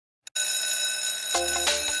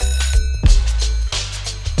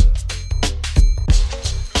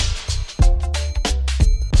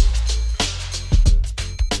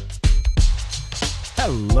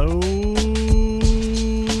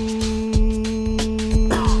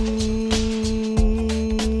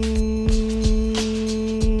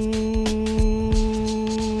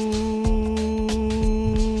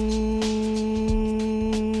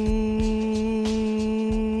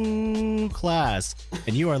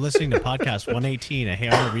listening to Podcast 118, a Hey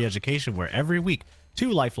Arnold re-education, where every week, two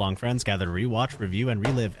lifelong friends gather to rewatch, review, and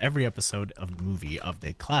relive every episode of the movie of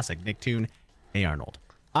the classic Nicktoon, Hey Arnold.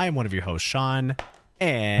 I am one of your hosts, Sean,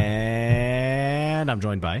 and I'm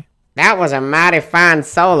joined by... That was a mighty fine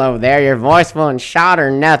solo there. Your voice won't shout or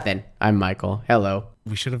nothing. I'm Michael. Hello.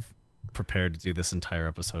 We should have prepared to do this entire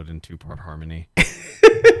episode in two-part harmony.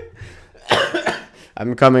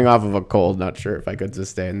 I'm coming off of a cold. Not sure if I could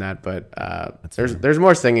sustain that, but there's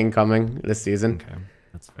more singing coming this season. Okay,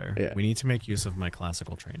 that's fair. Yeah. We need to make use of my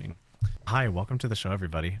classical training. Hi, welcome to the show,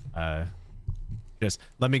 everybody. Just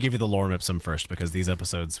let me give you the lorem ipsum first, because these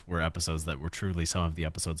episodes were episodes that were truly some of the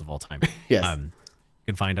episodes of all time. Yes. You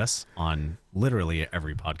can find us on literally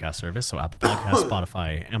every podcast service. So Apple Podcasts,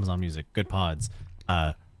 Spotify, Amazon Music, Good Pods.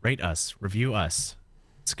 Rate us, review us,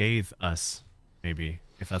 scathe us, maybe,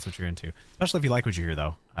 if that's what you're into. Especially if you like what you hear,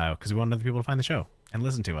 though, because we want other people to find the show and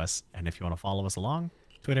listen to us. And if you want to follow us along,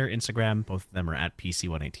 Twitter, Instagram, both of them are at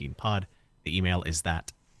PC118pod. The email is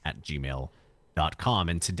that@gmail.com.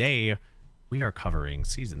 And today we are covering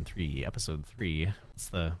season 3, episode 3.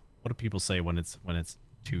 It's what do people say when it's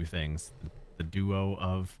two things? The duo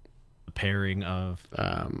of, the pairing of.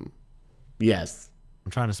 Yes. I'm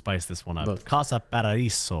trying to spice this one up. Both. Casa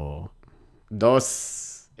Paradiso.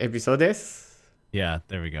 Dos episodes? Yeah,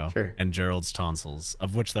 there we go. Sure. And Gerald's tonsils,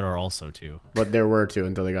 of which there are also 2. But there were 2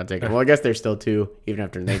 until they got taken. Well, I guess there's still 2 even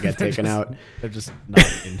after they get taken out. They're just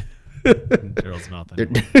not in Gerald's mouth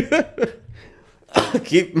anymore.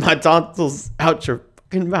 Keep my tonsils out your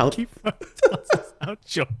fucking mouth. Keep my tonsils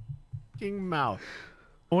out your fucking mouth.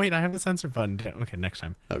 Oh, wait, I have the censor button. Okay, next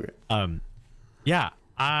time. Okay. Yeah.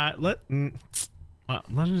 Let's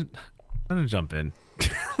jump in.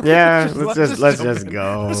 Yeah, let's just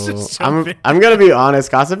go. Let's just jump in. I'm gonna be honest.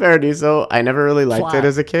 Casa Paradiso, I never really liked Flat. it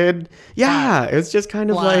as a kid. Yeah, it was just kind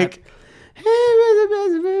of Flat. like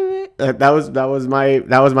that was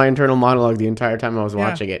my internal monologue the entire time I was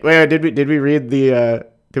watching it. Wait, did we read the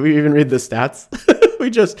did we even read the stats? We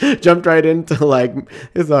just jumped right into like,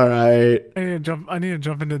 it's all right. I need to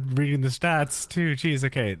jump into reading the stats too. Jeez,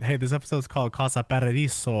 okay. Hey, this episode's called Casa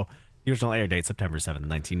Paradiso. The original air date, September 7th,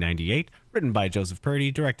 1998. Written by Joseph Purdy,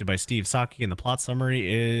 directed by Steve Saki, and the plot summary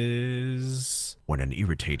is... When an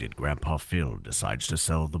irritated Grandpa Phil decides to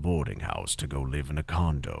sell the boarding house to go live in a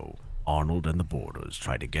condo, Arnold and the boarders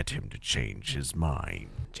try to get him to change his mind.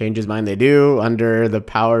 Change his mind they do under the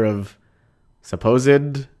power of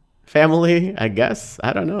supposed family, I guess.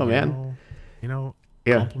 I don't know, man.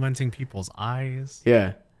 Yeah. Complimenting people's eyes.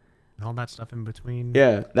 Yeah. And all that stuff in between.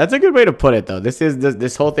 Yeah, that's a good way to put it, though.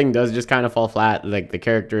 This whole thing does just kind of fall flat. Like the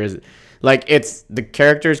characters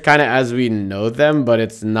kind of as we know them, but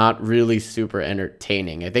it's not really super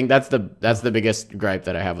entertaining. I think that's the biggest gripe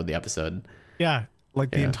that I have with the episode. Yeah,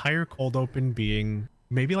 the entire cold open being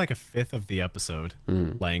maybe like a fifth of the episode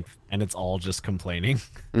length, and it's all just complaining.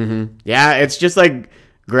 Mm-hmm. Yeah, it's just like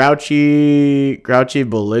grouchy,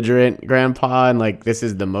 belligerent grandpa, and like this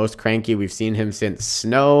is the most cranky we've seen him since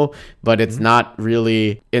Snow, but it's not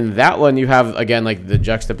really. In that one, you have again like the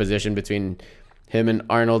juxtaposition between him and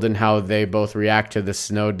Arnold and how they both react to the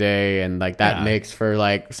Snow day, and like that makes for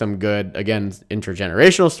like some good, again,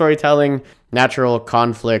 intergenerational storytelling, natural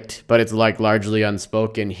conflict, but it's like largely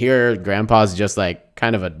unspoken. Here Grandpa's just like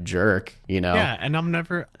kind of a jerk, Yeah, and I'm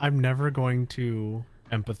never going to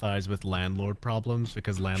empathize with landlord problems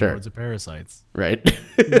because landlords are parasites. Right.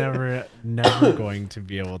 never going to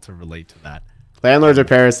be able to relate to that. Landlords are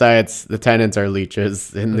parasites, the tenants are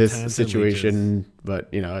leeches in this situation, but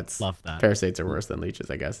it's love that. Parasites are worse than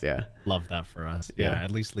leeches, I guess. Yeah. Love that for us. Yeah,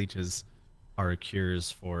 at least leeches are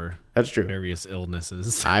cures for that's true. Various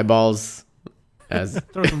illnesses. Eyeballs.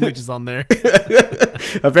 Throw some leeches on there.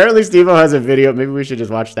 Apparently Steve-O has a video. Maybe we should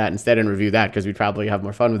just watch that instead and review that because we'd probably have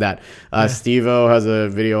more fun with that. Steve-O has a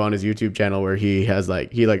video on his YouTube channel where he has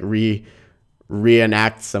reenacts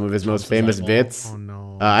some of his most famous bits. Oh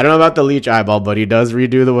no. I don't know about the leech eyeball, but he does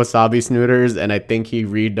redo the wasabi snooters, and I think he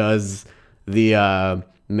redoes the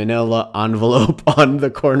manila envelope on the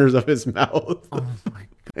corners of his mouth. Oh my God.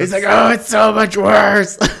 He's like, oh, it's so much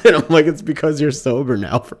worse. And I'm like, it's because you're sober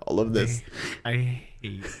now for all of this. I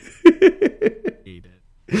hate it.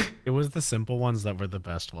 It was the simple ones that were the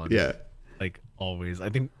best ones. Yeah. Like always. I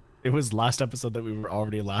think it was last episode that we were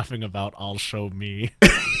already laughing about I'll show me.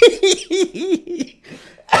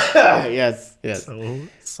 Yes.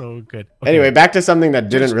 So good. Okay. Anyway, back to something that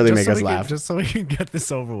didn't really make us laugh. Just so we can get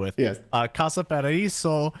this over with. Yes. Casa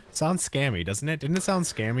Paradiso sounds scammy, doesn't it? Didn't it sound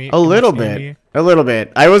scammy? A little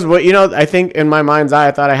bit. I think in my mind's eye,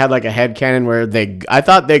 I thought I had like a headcanon where I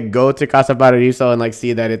thought they'd go to Casa Paradiso and like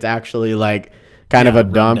see that it's actually like kind of a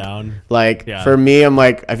run dump. down. Like Yeah. for me, I'm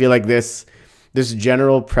like, I feel like this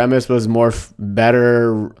general premise was more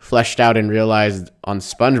better fleshed out and realized on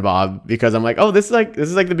SpongeBob, because I'm like, oh, this is like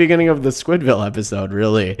the beginning of the Squidville episode,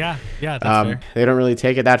 really. Yeah, that's fair. They don't really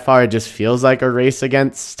take it that far. It just feels like a race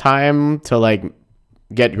against time to like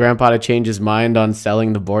get Grandpa to change his mind on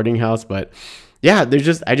selling the boarding house. But yeah, there's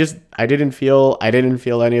just I didn't feel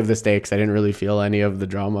any of the stakes. I didn't really feel any of the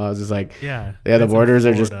drama. I was just like, the it's boarders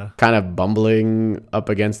in are just Florida. kind of bumbling up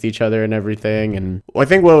against each other and everything. And I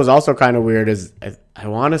think what was also kind of weird is I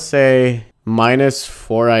want to say minus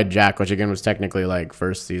Four-Eyed Jack, which again was technically like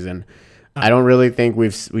first season. I don't really think we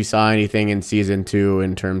saw anything in season 2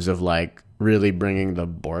 in terms of like really bringing the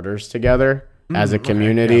boarders together as a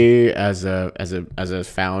community, as a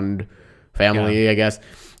found family, I guess.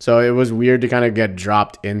 So it was weird to kind of get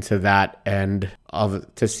dropped into that end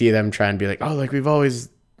to see them try and be like, oh, like we've always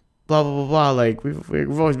blah blah blah blah, like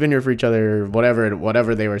we've always been here for each other,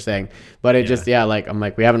 whatever they were saying. But it just I'm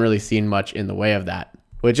like, we haven't really seen much in the way of that,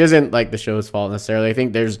 which isn't like the show's fault necessarily. I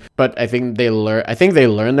think they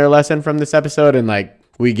learn their lesson from this episode, and like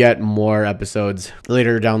we get more episodes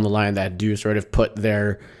later down the line that do sort of put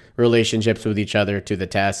their relationships with each other to the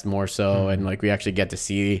test more so, and like we actually get to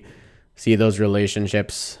see those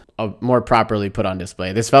relationships more properly put on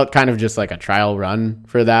display. This felt kind of just like a trial run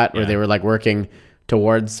for that, where they were like working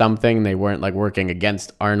towards something. They weren't like working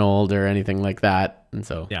against Arnold or anything like that. And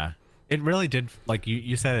so it really did, like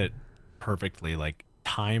you said it perfectly. Like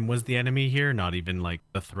time was the enemy here, not even like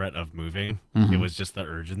the threat of moving. It was just the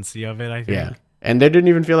urgency of it, I think. Yeah. And there didn't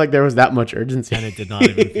even feel like there was that much urgency. And it did not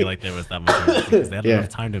even feel like there was that much urgency, because they had enough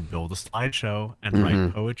time to build a slideshow and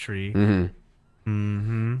write poetry.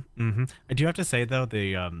 I do have to say though,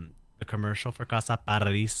 the commercial for Casa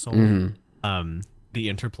Paradiso, the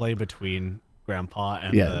interplay between Grandpa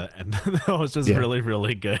and that was just really,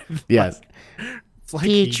 really good. Yes. It's like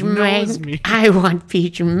Peach mango. I want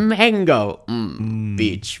peach mango.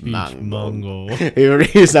 Peach mango.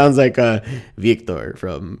 He sounds like Victor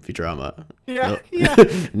from Futurama. Yeah.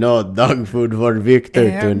 No dog food for Victor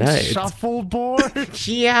And tonight. shuffleboard.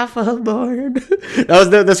 Shuffleboard. That was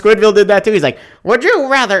the Squidville did that too. He's like, would you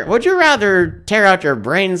rather tear out your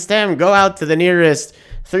brainstem, go out to the nearest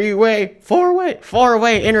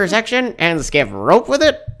four-way intersection and skip rope with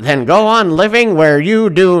it, then go on living where you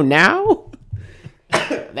do now?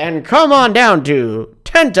 Then come on down to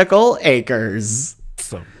Tentacle Acres.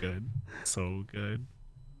 So good.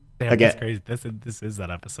 Damn, Okay. that's crazy. This is that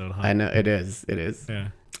episode, huh? I know it is. Yeah.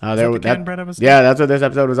 There the canned bread episode? Yeah, that's what this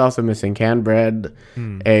episode was also missing. Canned bread,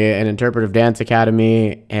 an interpretive dance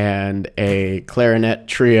academy, and a clarinet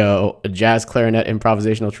trio, a jazz clarinet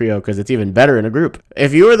improvisational trio, because it's even better in a group.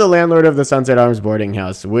 If you were the landlord of the Sunset Arms boarding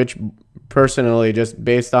house, which personally, just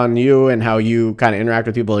based on you and how you kind of interact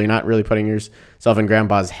with people, you're not really putting yourself in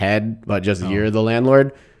Grandpa's head, but just you're the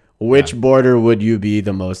landlord, which boarder would you be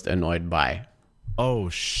the most annoyed by? Oh,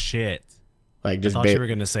 shit. Like, I just thought you were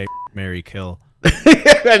going to say Mary Kill.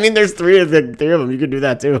 I mean, there's three of them. You could do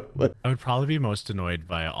that too. But I would probably be most annoyed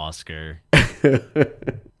by Oscar.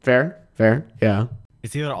 fair, yeah.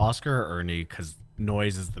 It's either Oscar or Ernie, because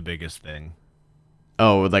noise is the biggest thing.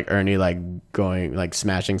 Oh, with like Ernie, like going, like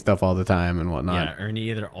smashing stuff all the time and whatnot. Yeah, Ernie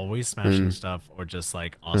either always smashing stuff or just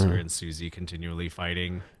like Oscar and Susie continually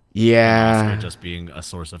fighting. Yeah. Oscar just being a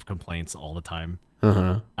source of complaints all the time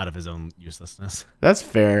out of his own uselessness. That's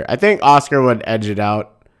fair. I think Oscar would edge it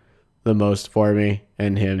out the most for me,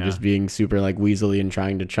 and him just being super like weaselly and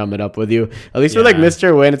trying to chum it up with you. At least with like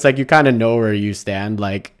Mr. Win, it's like you kind of know where you stand.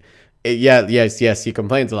 Like, yes, he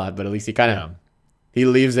complains a lot, but at least he kind of he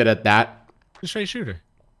leaves it at that. A straight shooter.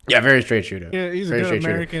 Yeah, very straight shooter. Yeah, he's very a good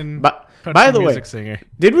American. By the way, singer.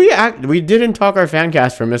 did we didn't talk our fan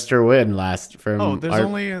cast for Mr. Win last from there's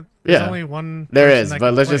only one. There person is, that but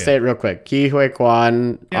can let's play just say it real quick. Ki Hui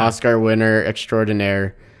Kwan, Oscar winner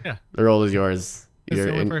extraordinaire. Yeah. The role is yours. You're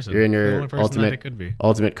the only person. You're in The your only person that it could be.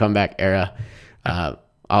 ultimate comeback era.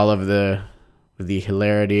 All of the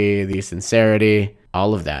hilarity, the sincerity,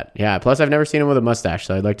 all of that. Yeah. Plus, I've never seen him with a mustache,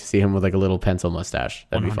 so I'd like to see him with like a little pencil mustache.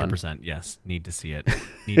 That'd be fun. 100%. Yes. Need to see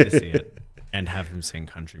it. And have him sing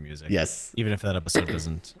country music. Yes. Even if that episode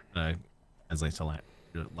doesn't translate to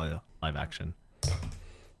live action.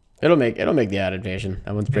 It'll make the adaptation.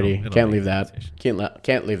 That one's pretty. It'll Can't make leave the that. adaptation.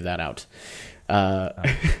 Can't leave that out.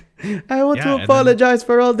 I want to and apologize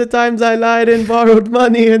for all the times I lied and borrowed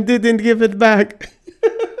money and didn't give it back.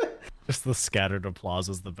 Just the scattered applause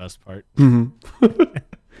was the best part. Mm-hmm.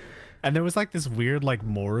 And there was like this weird like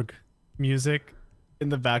morgue music in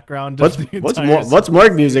the background. What's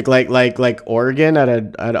morgue music like organ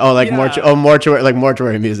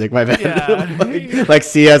mortuary music, my bad. Yeah. like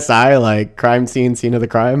CSI, like crime scene of the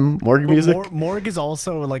crime, morgue music. Morgue is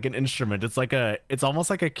also like an instrument. It's almost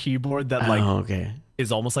like a keyboard that Okay.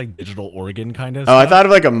 is almost like digital organ kind of Oh, stuff. I thought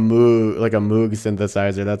of like a Moog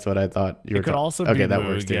synthesizer. That's what I thought you were could also be okay, that Moog,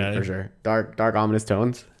 works too, yeah. for sure. Dark ominous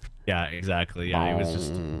tones. Yeah, exactly. Yeah, it was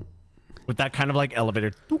just with that kind of like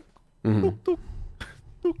elevator in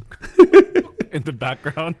the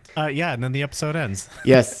background. Yeah, and then the episode ends.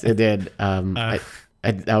 Yes, it did. Love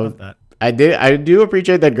that. I do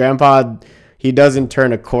appreciate that Grandpa, he doesn't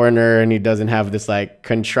turn a corner and he doesn't have this like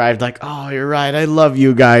contrived like, oh, you're right, I love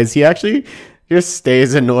you guys. He actually just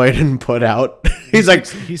stays annoyed and put out. He's like,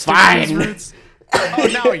 fine. Oh,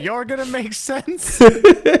 now you're gonna make sense.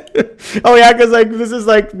 Oh yeah, because like this is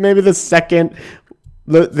like maybe the second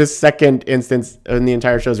instance in the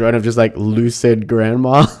entire show's run of just like lucid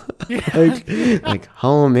grandma. Yeah. like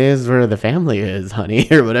home is where the family is, honey,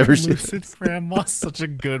 or whatever. Lucid grandma, such a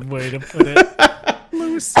good way to put it.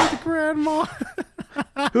 Lucid grandma.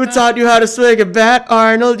 Who taught you how to swing a bat,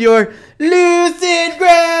 Arnold? Your lucid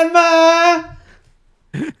grandma.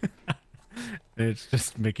 It's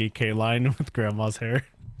just Mickey K-line with grandma's hair.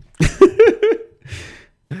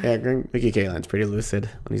 Yeah, Mickey Kaline's pretty lucid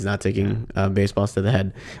when he's not taking baseballs to the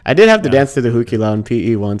head. I did have to dance to the Hukila in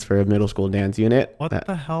PE once for a middle school dance unit. What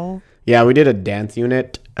the hell? Yeah, we did a dance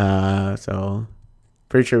unit. So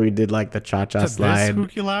pretty sure we did like the cha-cha slide.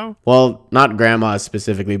 Hukila? Well, not grandma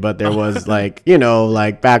specifically, but there was like,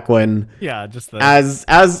 like back when. Yeah, just the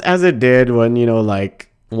as it did when, like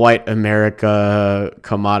white America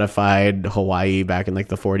commodified Hawaii back in like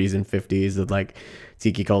the 40s and 50s with like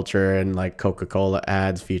tiki culture and like Coca-Cola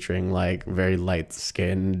ads featuring like very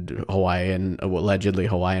light-skinned allegedly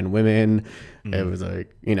Hawaiian women. It was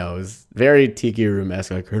like, it was very tiki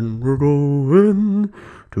room-esque, like, and we're going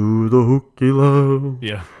to the hukila.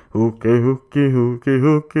 Yeah.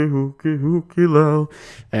 Hukila.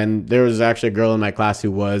 And there was actually a girl in my class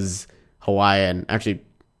who was Hawaiian. Actually,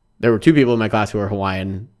 there were two people in my class who were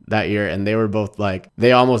Hawaiian that year, and they were both like,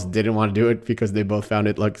 they almost didn't want to do it because they both found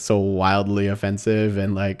it like so wildly offensive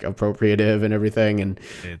and like appropriative and everything. And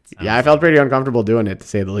yeah, I felt pretty uncomfortable doing it, to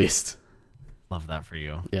say the least. Love that for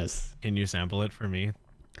you. Yes. Can you sample it for me,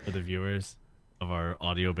 for the viewers of our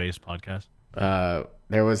audio-based podcast?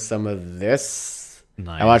 There was some of this.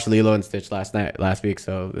 Nice. I watched Lilo and Stitch last week,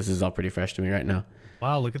 so this is all pretty fresh to me right now.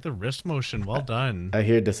 Wow, look at the wrist motion. Well done. I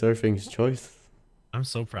hear the surfing's choice. I'm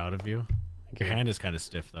so proud of you. Your hand is kind of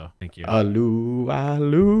stiff, though. Thank you. Alu,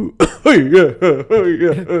 alu.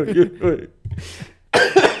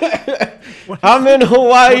 I'm in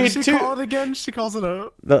Hawaii what does she too. call it again? She calls it a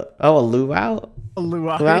luau. luau.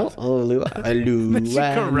 Luau. Oh, luau. Then she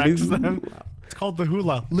corrects them. It's called the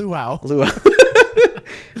hula. Luau.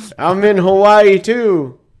 I'm in Hawaii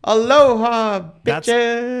too. Aloha,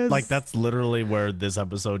 bitches. That's literally where this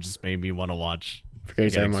episode just made me want to watch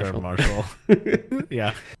Great Sarah Marshall.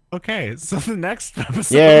 Yeah. Okay, so the next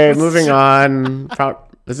episode. Yeah, moving on.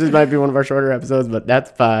 This might be one of our shorter episodes, but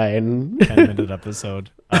that's fine. 10-minute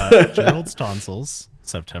episode. Gerald's Tonsils,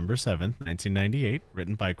 September 7th, 1998.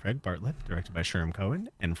 Written by Craig Bartlett, directed by Sherm Cohen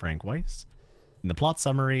and Frank Weiss. In the plot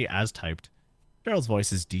summary, as typed, Gerald's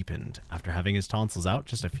voice is deepened after having his tonsils out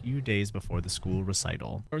just a few days before the school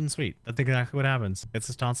recital. Short and sweet. That's exactly what happens. Gets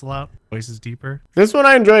his tonsil out, voice is deeper. This one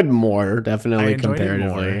I enjoyed more, definitely, I enjoyed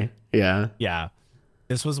comparatively. it more. Yeah. Yeah.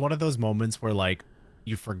 This was one of those moments where, like,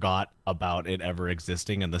 you forgot about it ever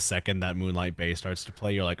existing, and the second that Moonlight Bay starts to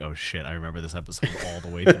play, you're like, oh shit, I remember this episode all the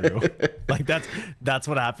way through. Like, that's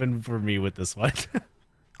what happened for me with this one.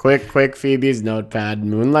 Quick Phoebe's notepad.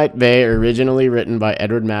 Moonlight Bay, originally written by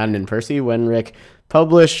Edward Madden and Percy Wenrick,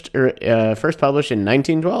 first published in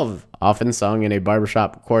 1912, often sung in a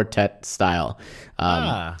barbershop quartet style.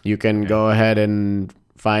 You can go ahead and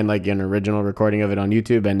find like an original recording of it on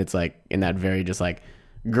YouTube, and it's like in that very just like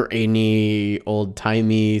grainy,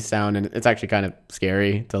 old-timey sound, and it's actually kind of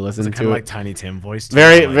scary to listen to. Kind of like Tiny Tim voice.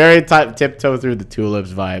 Very tiptoe through the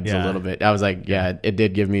tulips vibes a little bit. I was like, it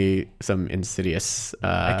did give me some Insidious.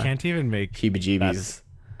 I can't even make heebie-jeebies.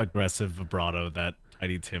 Aggressive vibrato that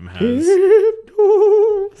Tiny Tim has.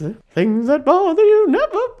 Things that bother you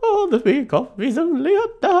never bother me. Coffee's only a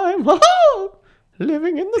dime.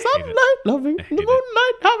 Living in the sunlight, loving in the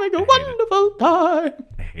moonlight, having a wonderful time.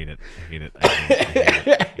 I hate it.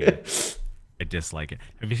 I dislike it.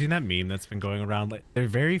 Have you seen that meme that's been going around? Like, there are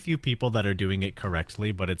very few people that are doing it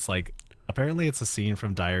correctly, but it's like, apparently it's a scene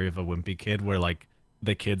from Diary of a Wimpy Kid where like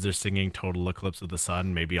the kids are singing Total Eclipse of the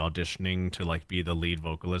Sun, maybe auditioning to like be the lead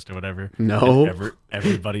vocalist or whatever. No. And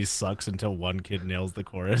everybody sucks until one kid nails the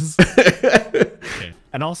chorus. Okay.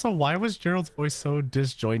 And also, why was Gerald's voice so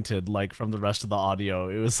disjointed like from the rest of the audio?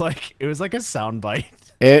 It was like a soundbite.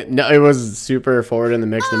 It was super forward in the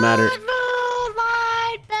mix, no matter.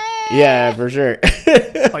 Yeah, for sure.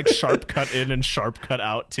 Like sharp cut in and sharp cut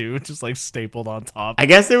out too, just like stapled on top. I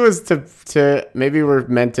guess it was to maybe we're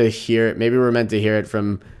meant to hear it. Maybe we're meant to hear it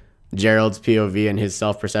from Gerald's POV and his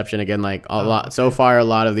self perception again. Like a lot so far, a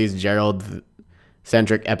lot of these Gerald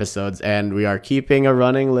centric episodes, and we are keeping a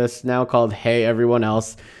running list now called "Hey Everyone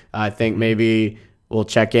Else." I think maybe we'll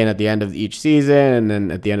check in at the end of each season, and then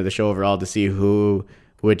at the end of the show overall to see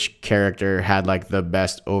which character had like the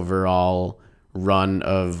best overall run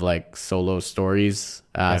of like solo stories.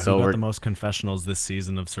 So who got the most confessionals this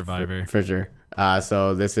season of Survivor for sure.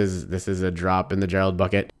 So this is a drop in the Gerald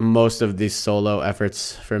bucket. Most of these solo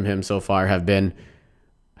efforts from him so far have been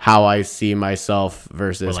how I see myself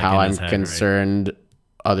versus like how I'm head, concerned right?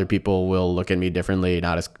 Other people will look at me differently,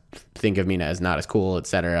 think of me as not as cool,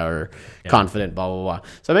 etc., or confident, blah blah blah.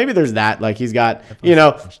 So maybe there's that. Like he's got,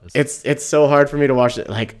 it's so hard for me to watch it.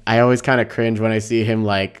 Like I always kind of cringe when I see him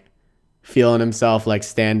like feeling himself like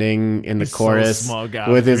standing in the chorus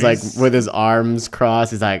with his arms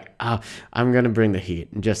crossed. He's like, oh, I'm gonna bring the heat,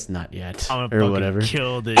 just not yet, or whatever.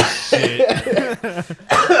 Kill this shit.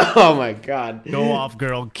 Oh my god! Go off,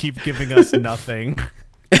 girl. Keep giving us nothing.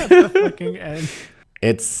 At the fucking end.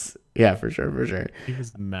 It's for sure. He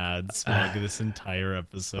was mad smug this entire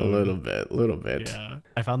episode. A little bit. Yeah,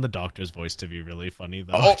 I found the doctor's voice to be really funny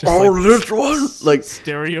though. This one, like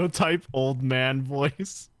stereotype old man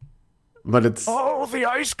voice. But it's the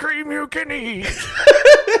ice cream you can eat.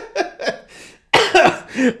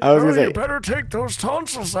 I was gonna say, you better take those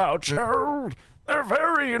tonsils out, Gerald. They're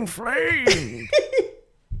very inflamed.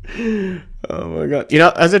 Oh my god!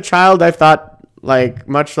 As a child, I thought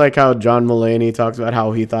much like how John Mulaney talks about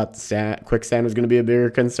how he thought quicksand was going to be a bigger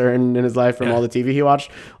concern in his life from all the TV he watched.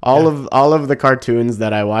 All of the cartoons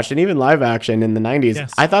that I watched, and even live action in the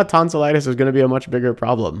 90s, I thought tonsillitis was going to be a much bigger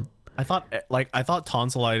problem. I thought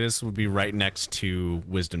tonsillitis would be right next to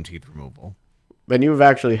wisdom teeth removal. But you've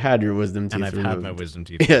actually had your wisdom teeth removed. And I've had my wisdom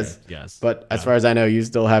teeth removed. Yes. But as far as I know, you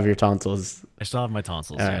still have your tonsils. I still have my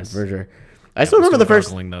tonsils, yes. For sure. I still remember the first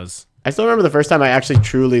time I actually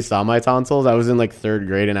truly saw my tonsils. I was in like 3rd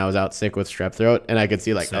grade and I was out sick with strep throat, and I could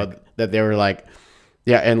see that they were like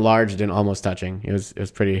enlarged and almost touching. It was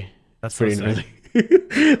pretty. That's pretty gnarly.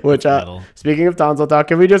 Which speaking of tonsil talk,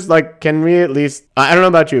 can we at least I don't know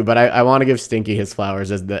about you, but I want to give Stinky his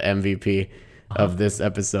flowers as the MVP of this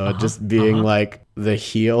episode, just being like the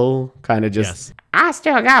heel, kind of just I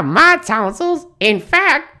still got my tonsils. In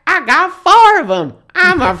fact, I got 4 of them.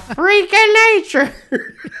 I'm a freak of nature.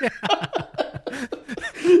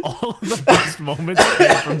 All of the best moments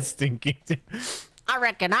came from Stinky. I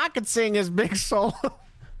reckon I could sing his big solo.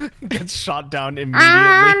 Gets shot down immediately.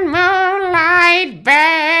 On Moonlight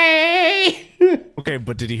Bay. Okay,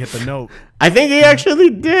 but did he hit the note? I think he actually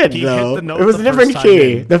did, though. Hit the note. It was a different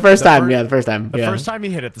key. The first time. The first time he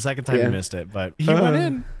hit it. The second time he missed it, but he went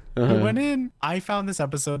in. He went in. I found this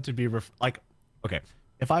episode to be okay.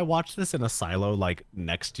 If I watched this in a silo, like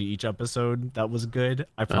next to each episode that was good,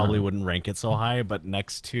 I probably wouldn't rank it so high. But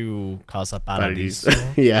next to Casa Paradiso,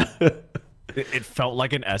 it felt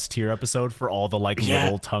like an S tier episode for all the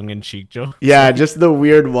little tongue in cheek jokes. Yeah, just the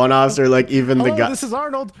weird one-offs or even the guy. This is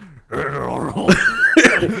Arnold. Who's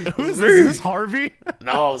this? Is this Harvey?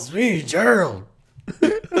 No, it's me, Gerald.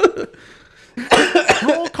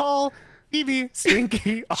 Roll call. Evie,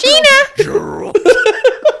 Stinky, Sheena, Gerald.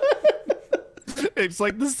 It's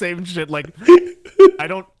like the same shit. Like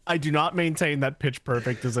I do not maintain that Pitch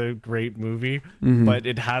Perfect is a great movie, but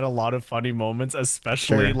it had a lot of funny moments,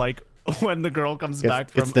 especially like when the girl comes back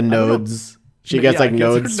from it's the nodes. She gets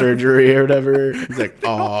node surgery or whatever. It's like,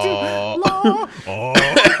 oh.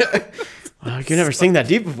 You can never sing that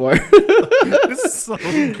deep before. It's so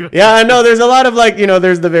good. Yeah, I know. There's a lot of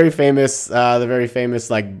there's the very famous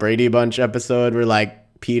Brady Bunch episode where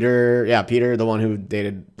Peter, the one who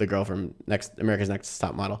dated the girl from America's Next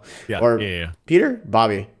Top Model. Peter?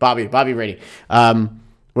 Bobby Brady.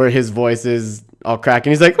 Where his voice is all cracked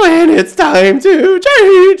and he's like, when it's time to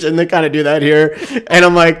change. And they kind of do that here. And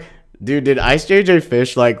I'm like, dude, did Ice JJ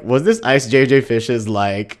Fish, was this Ice JJ Fish's,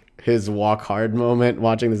 his walk hard moment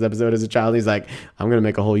watching this episode as a child? He's like, I'm going to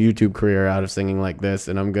make a whole YouTube career out of singing like this,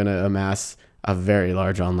 and I'm going to amass a very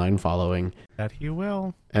large online following. That he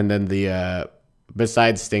will. And then the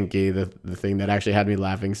besides Stinky, the thing that actually had me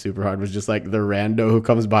laughing super hard was just like the rando who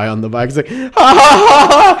comes by on the bike. He's like, ha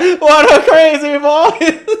ha ha, what a crazy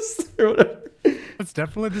voice. Or whatever. It's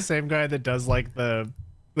definitely the same guy that does like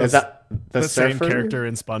Is that the same surfer? character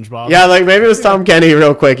in SpongeBob. Yeah, like maybe it was Tom Kenny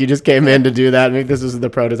real quick. He just came in to do that. Maybe this was the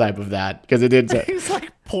prototype of that because it did. He's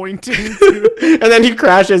like pointing to and then he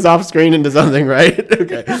crashes off screen into something, right?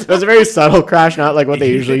 Okay. It was a very subtle crash, not like what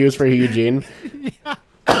they usually use for Eugene. Yeah.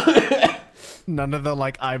 None of the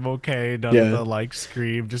like I'm okay, none of the like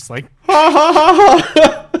scream, just like oh,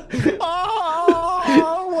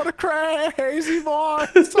 what a crazy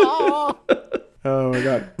voice. Oh my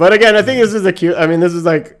god. But again, I think this is this is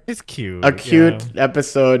like it's cute. A cute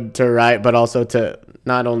episode to write, but also to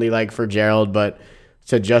not only like for Gerald, but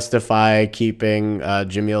to justify keeping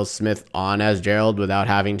Jamil Smith on as Gerald without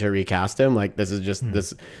having to recast him. Like this is just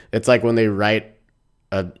this. It's like when they write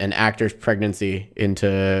an actor's pregnancy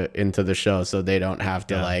into the show, so they don't have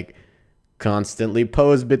to like constantly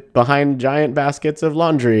pose behind giant baskets of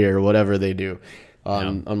laundry or whatever they do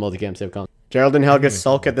on multicam sitcoms. Gerald and Helga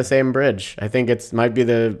sulk at the same bridge. I think it might be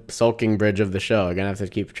the sulking bridge of the show. I'm gonna have to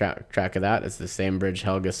keep track of that. It's the same bridge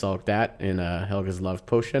Helga sulked at in Helga's Love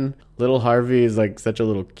Potion. Little Harvey is like such a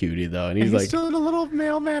little cutie though, and he's like still in a little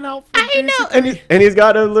mailman outfit. I know, and he's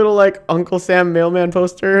got a little like Uncle Sam mailman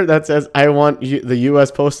poster that says, "I want you. The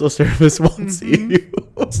U.S. Postal Service wants you."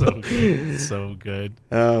 So good, so good.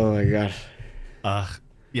 Oh my gosh.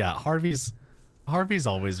 Yeah, Harvey's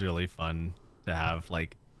always really fun to have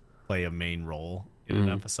like play a main role in an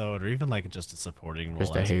episode, or even like just a supporting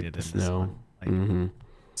role as he did in this one. Like,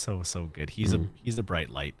 so good. He's a bright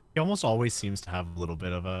light. He almost always seems to have a little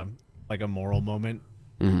bit of a moral moment.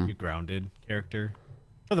 A grounded character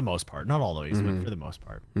for the most part, not always, but for the most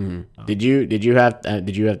part. Did you have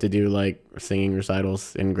to do like singing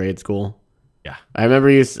recitals in grade school? Yeah, I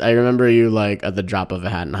remember you like at the drop of a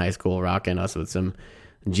hat in high school rocking us with some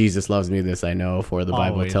Jesus loves me, this I know, for the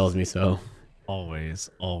Bible tells me so. Always.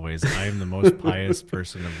 I am the most pious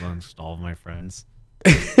person amongst all of my friends.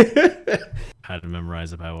 Had to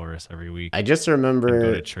memorize a Bible verse every week. I just remember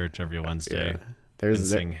go to church every Wednesday. And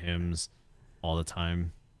sing hymns all the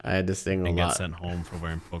time. I had to sing a lot. And get sent home for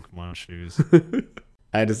wearing Pokemon shoes.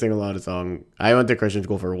 I had to sing a lot of songs. I went to Christian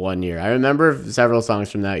school for 1 year. I remember several songs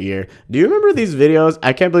from that year. Do you remember these videos?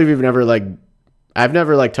 I can't believe I've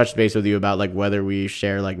never touched base with you about like whether we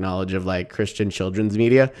share like knowledge of like Christian children's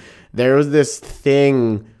media. There was this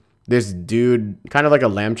dude, kind of like a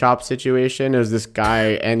lamb chop situation. It was this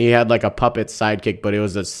guy, and he had like a puppet sidekick, but it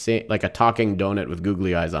was like a talking donut with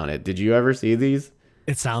googly eyes on it. Did you ever see these?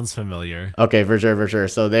 It sounds familiar. Okay, for sure.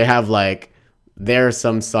 So they have like, there are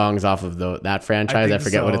some songs off of that franchise. I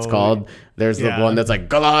forget what it's called. There's the one that's like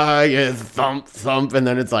Goliath, thump, thump, and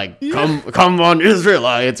then it's like come on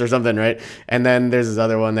Israelites or something, right? And then there's this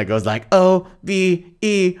other one that goes like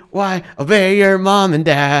OBEY, obey your mom and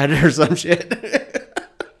dad or some shit.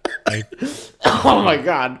 Oh my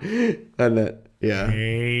god! And then, I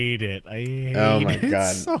hate it.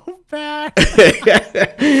 God, so bad.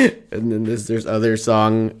 And then there's other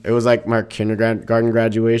song. It was like my kindergarten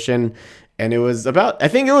graduation. And it was I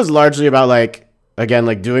think it was largely about like, again,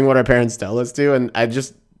 like doing what our parents tell us to. And I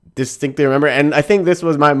just distinctly remember, and I think this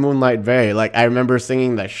was my Moonlight Bay. Like I remember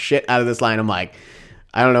singing the shit out of this line. I'm like,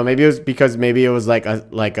 I don't know, maybe it was because maybe it was like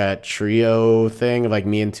a trio thing of like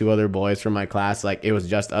me and two other boys from my class. Like it was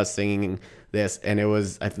just us singing this. And it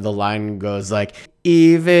was, the line goes like,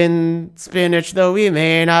 even spinach, though we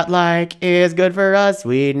may not like, is good for us.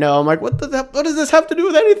 We know. I'm like, what does this have to do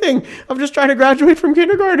with anything? I'm just trying to graduate from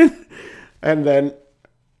kindergarten. And then,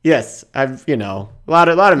 yes, I've, a lot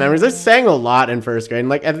of memories. I sang a lot in first grade. And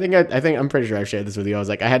like, I'm pretty sure I've shared this with you. I was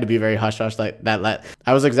like, I had to be very hush hush like that.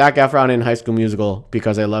 I was like Zac Efron in High School Musical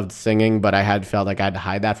because I loved singing, but I had felt like I had to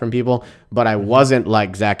hide that from people. But I wasn't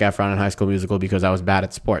like Zac Efron in High School Musical because I was bad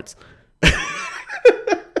at sports.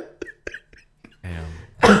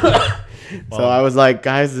 So I was like,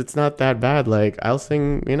 guys, it's not that bad. Like, I'll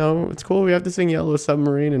sing, it's cool. We have to sing Yellow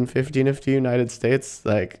Submarine in 1550 United States.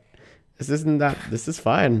 Like, this is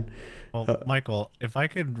fine. Well, Michael, if I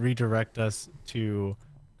could redirect us to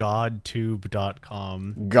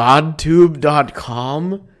godtube.com.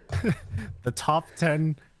 Godtube.com? The top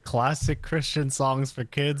 10 classic Christian songs for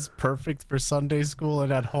kids, perfect for Sunday school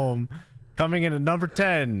and at home. Coming in at number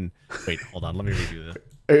 10. Wait, hold on. Let me redo this.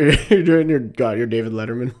 You're doing your David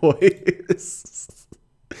Letterman voice.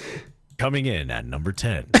 Coming in at number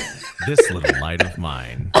 10. This little light of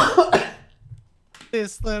mine.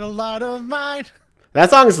 This little light of mine. That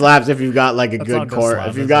song slaps if you've got like a That good song does choir. slap,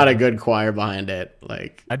 If you've that's got a right. good choir behind it,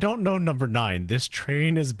 like I don't know number 9. This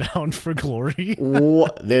train is bound for glory.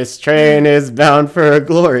 this train is bound for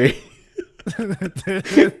glory.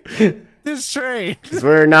 This train. 'Cause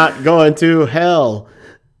we're not going to hell.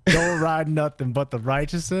 Don't ride nothing but the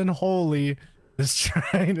righteous and holy. This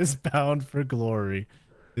train is bound for glory.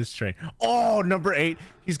 This train. Oh, number 8.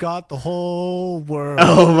 He's got the whole world.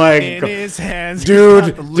 Oh my in God. his hands.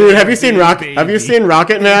 Dude, have you seen Baby. Have you seen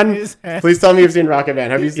Rocket Man? his hands. Please tell me you've seen Rocket Man.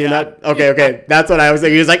 Have you seen Yeah. that? Okay. That's what I was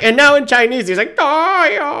thinking. He was like, and now in Chinese, he's like,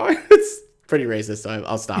 oh. It's pretty racist, so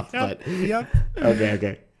I'll stop. Yep. But Yep.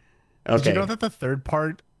 okay. Did you know that the third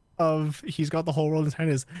part of he's got the whole world in his hand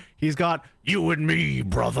is he's got you and me,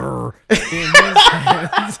 brother, in his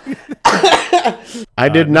hands? I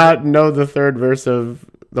did not know the third verse of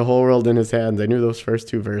the whole world in his hands. I knew those first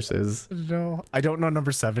 2 verses. No, I don't know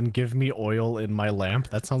number 7. Give me oil in my lamp.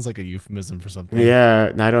 That sounds like a euphemism for something.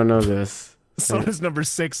 Yeah, I don't know this. So does number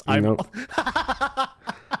 6. I'm. Nope.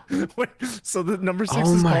 Wait, so the number 6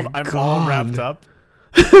 Oh is my called "I'm all God. wrapped up."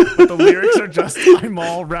 But the lyrics are just "I'm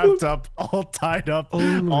all wrapped up, all tied up,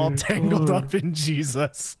 all tangled up in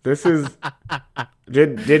Jesus." This is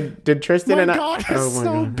did Tristan My and I God, it's Oh my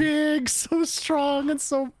so God. big, so strong, and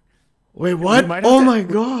so. Wait, what? might have Oh to- my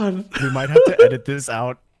God. We might have to edit this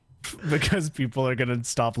out because people are gonna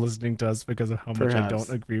stop listening to us because of how much I Perhaps.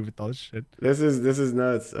 don't agree with all this shit. This is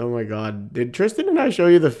nuts. Oh my God. Did Tristan and I show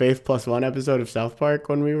you the Faith Plus One episode of South Park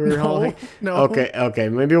when we were all No. Okay.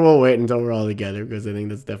 Maybe we'll wait until we're all together because I think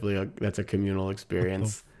that's definitely that's a communal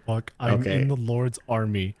experience. Fuck, I'm Okay. in the Lord's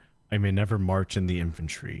army. I may never march in the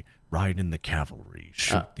infantry, ride in the cavalry,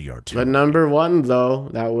 shoot the But artillery. number 1 though,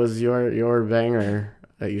 that was your banger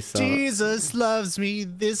that you saw. Jesus loves me,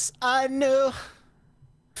 this I know.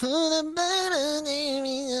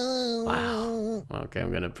 Wow. Okay,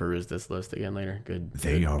 I'm gonna peruse this list again later. Good.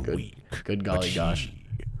 They good, are good, weak. Good golly but gosh.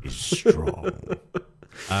 he is strong.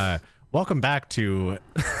 Welcome back to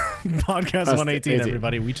podcast 118, 18.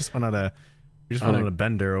 everybody. We just went on a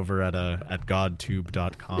bender over at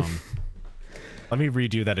godtube.com. Let me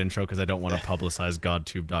redo that intro because I don't want to publicize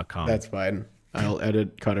godtube.com. That's fine. I'll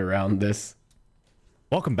cut around this.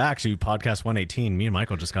 Welcome back to podcast 118. Me and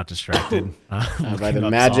Michael just got distracted By looking the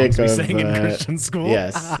up magic songs we of sang in Christian school.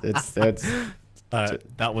 Yes, that's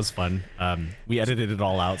That was fun. We edited it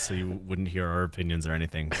all out so you wouldn't hear our opinions or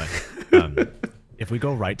anything. But if we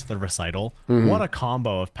go right to the recital, what a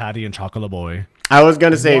combo of Patty and Chocolate Boy. I was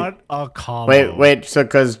gonna say. What a combo. Wait. So,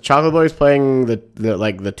 because Chocolate Boy's playing the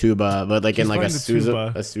tuba, but like He's in like a playing the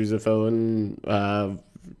tuba. sousaphone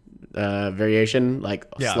variation, like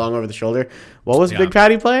Yeah. slung over the shoulder. What was Yeah. Big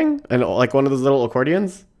Patty playing? And like one of those little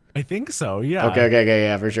accordions. I think so. Yeah. Okay,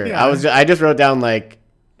 yeah, for sure. Yeah. I just wrote down like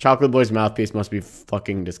Chocolate Boy's mouthpiece must be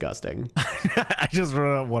fucking disgusting. I just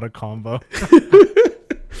wrote out what a combo.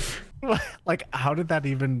 Like, how did that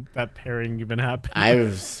pairing even happen? I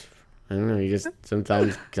don't know. You just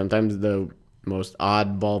sometimes the most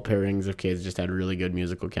oddball pairings of kids just had really good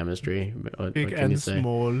musical chemistry. What Big can you and say?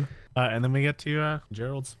 small. And then we get to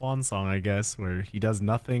Gerald's swan song, I guess, where he does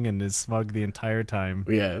nothing and is smug the entire time.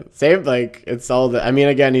 Yeah, same. Like it's all the. I mean,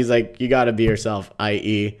 again, he's like, you got to be yourself.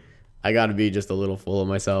 I.e., I got to be just a little full of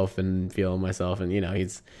myself and feeling myself, and he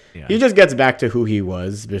just gets back to who he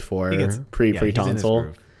was before He's in pre his tonsil.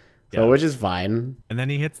 groove. So Yeah. which is fine. And then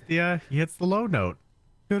he hits the low note.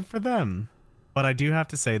 Good for them. But I do have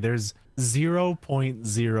to say, there's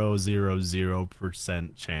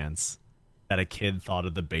 0.000% chance that a kid thought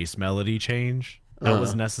of the bass melody change that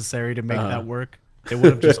was necessary to make that work. It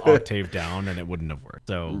would have just octaved down and it wouldn't have worked.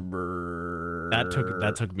 So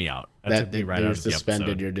that took me out. That took me right out of the suspended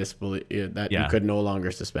episode. your disbelief. That Yeah. you could no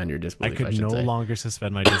longer suspend your I disbelief. could should no say. longer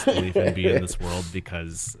suspend my disbelief and be in this world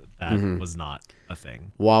because that was not a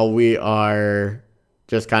thing. While we are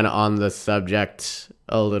just kind of on the subject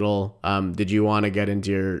a little, did you want to get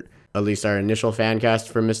into at least our initial fan cast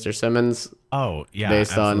for Mr. Simmons Oh, yeah,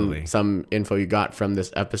 based absolutely. on some info you got from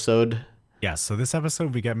this episode? Yeah, so this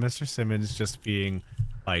episode we get Mr. Simmons just being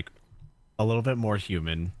like a little bit more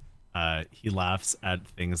human. He laughs at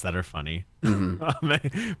things that are funny,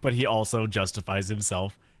 but he also justifies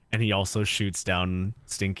himself, and he also shoots down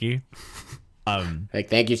Stinky. Like,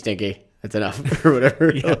 thank you, Stinky. That's enough, or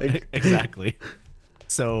whatever. Yeah, Like, exactly.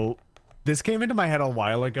 So this came into my head a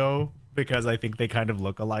while ago because I think they kind of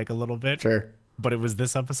look alike a little bit. sure. But it was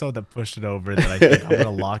this episode that pushed it over that I think I'm going to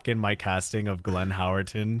lock in my casting of Glenn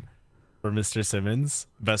Howerton for Mr. Simmons,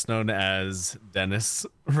 best known as Dennis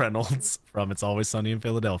Reynolds from It's Always Sunny in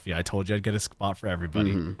Philadelphia. I told you I'd get a spot for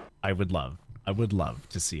everybody. I would love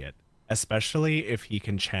to see it. especially if he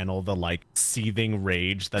can channel the like seething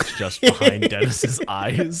rage that's just behind Dennis's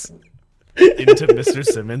eyes into Mr.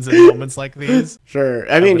 Simmons in moments like these. Sure.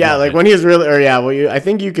 I mean, would yeah, love like it. when he's really, or yeah, well, I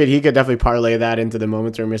think he could definitely parlay that into the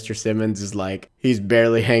moments where Mr. Simmons is like, he's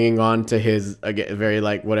barely hanging on to his, again, very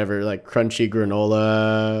like, whatever, like crunchy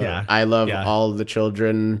granola. Yeah. I love Yeah. all the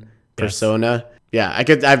children persona. Yeah.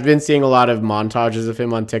 I've been seeing a lot of montages of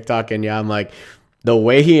him on TikTok, and yeah, I'm like, the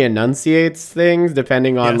way he enunciates things,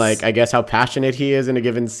 depending on Yes. like, I guess how passionate he is in a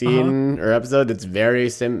given scene or episode, it's very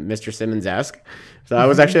Mr. Simmons-esque. So I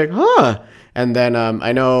was actually like, huh. And then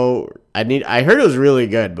I heard it was really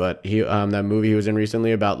good, but that movie he was in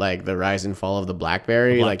recently about like the rise and fall of the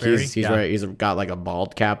BlackBerry. Like he's got like a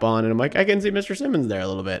bald cap on, and I'm like, I can see Mr. Simmons there a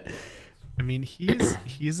little bit. I mean,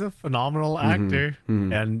 he's a phenomenal actor,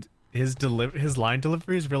 and his line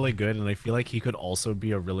delivery is really good, and I feel like he could also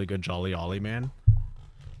be a really good Jolly Ollie man.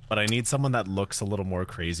 But I need someone that looks a little more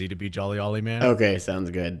crazy to be Jolly Ollie man. Okay,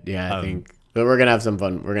 sounds good. Yeah, I think. But we're gonna have some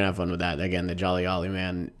fun. We're gonna have fun with that. Again, the Jolly Ollie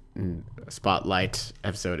Man spotlight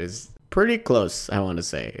episode is pretty close. I want to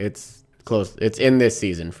say it's close. It's in this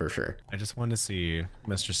season for sure. I just want to see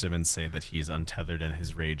Mr. Simmons say that he's untethered and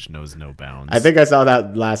his rage knows no bounds. I think I saw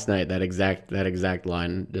that last night. That exact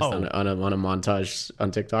line just on a montage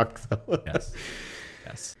on TikTok. So.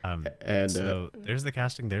 Yes. And so there's the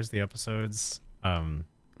casting. There's the episodes.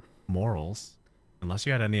 Morals. Unless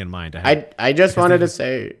you had any in mind. I just wanted to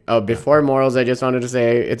say, before morals, I just wanted to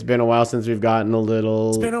say it's been a while since we've gotten a little.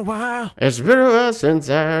 It's been a while. It's been a while since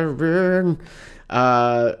I've been.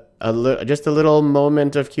 Just a little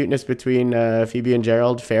moment of cuteness between Phoebe and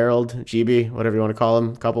Gerald, GB, whatever you want to call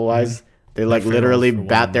them, couple wise. They like literally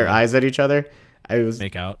bat their eyes at each other. I was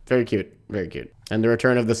make out. Very cute, very cute. And the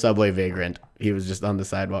return of the subway vagrant. He was just on the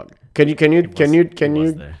sidewalk. Can we get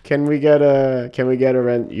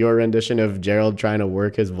your rendition of Gerald trying to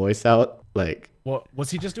work his voice out? Like, What was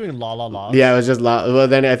he just doing? La la la. yeah, it was just well.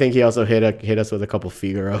 Then I think he also hit us with a couple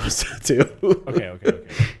Figaros too. Okay.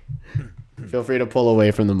 Feel free to pull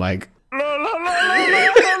away from the mic. La la la la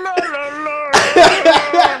la la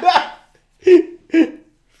la.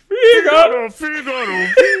 Figaro.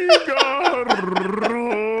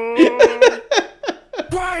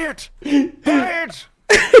 Quiet.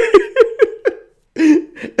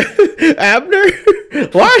 Abner?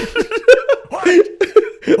 What?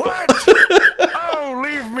 What? Oh,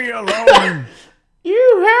 leave me alone.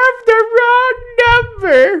 You have the wrong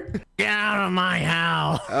number. Get out of my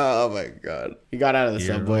house. Oh my god. He got out of the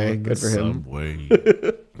subway. Good for him. Subway.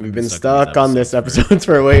 We've been stuck on this episode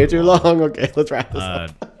for way too long. Okay, let's wrap this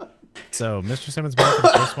up. So, Mr. Simmons back for the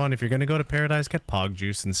first one. If you're going to go to Paradise, get Pog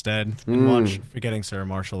Juice instead. And watch Forgetting Sarah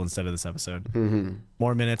Marshall instead of this episode.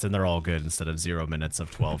 More minutes, and they're all good instead of 0 minutes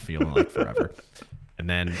of 12 feeling like forever. And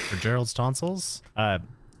then for Gerald's Tonsils,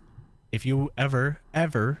 if you ever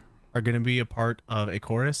are going to be a part of a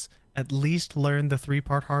chorus, at least learn the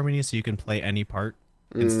 3-part harmony so you can play any part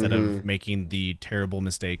instead of making the terrible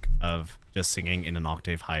mistake of just singing in an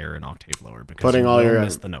octave higher, an octave lower, because you will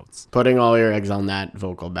miss the notes. Putting all your eggs on that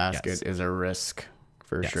vocal basket is a risk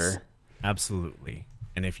for sure. Absolutely.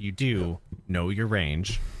 And if you do, know your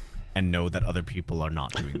range and know that other people are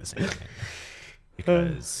not doing the same thing,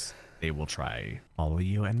 because they will try follow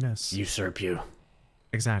you and miss. Usurp you.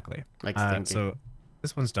 Exactly. Like so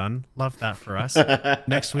this one's done. Love that for us.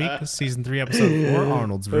 Next week, season 3, episode 4,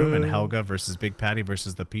 Arnold's Room, and Helga versus Big Patty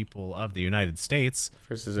versus the people of the United States.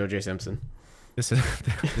 Versus O.J. Simpson. This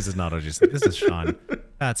is not O.J. Simpson. This is Sean.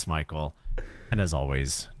 That's Michael. And as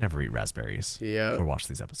always, never eat raspberries. Yeah. Or watch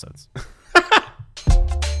these episodes.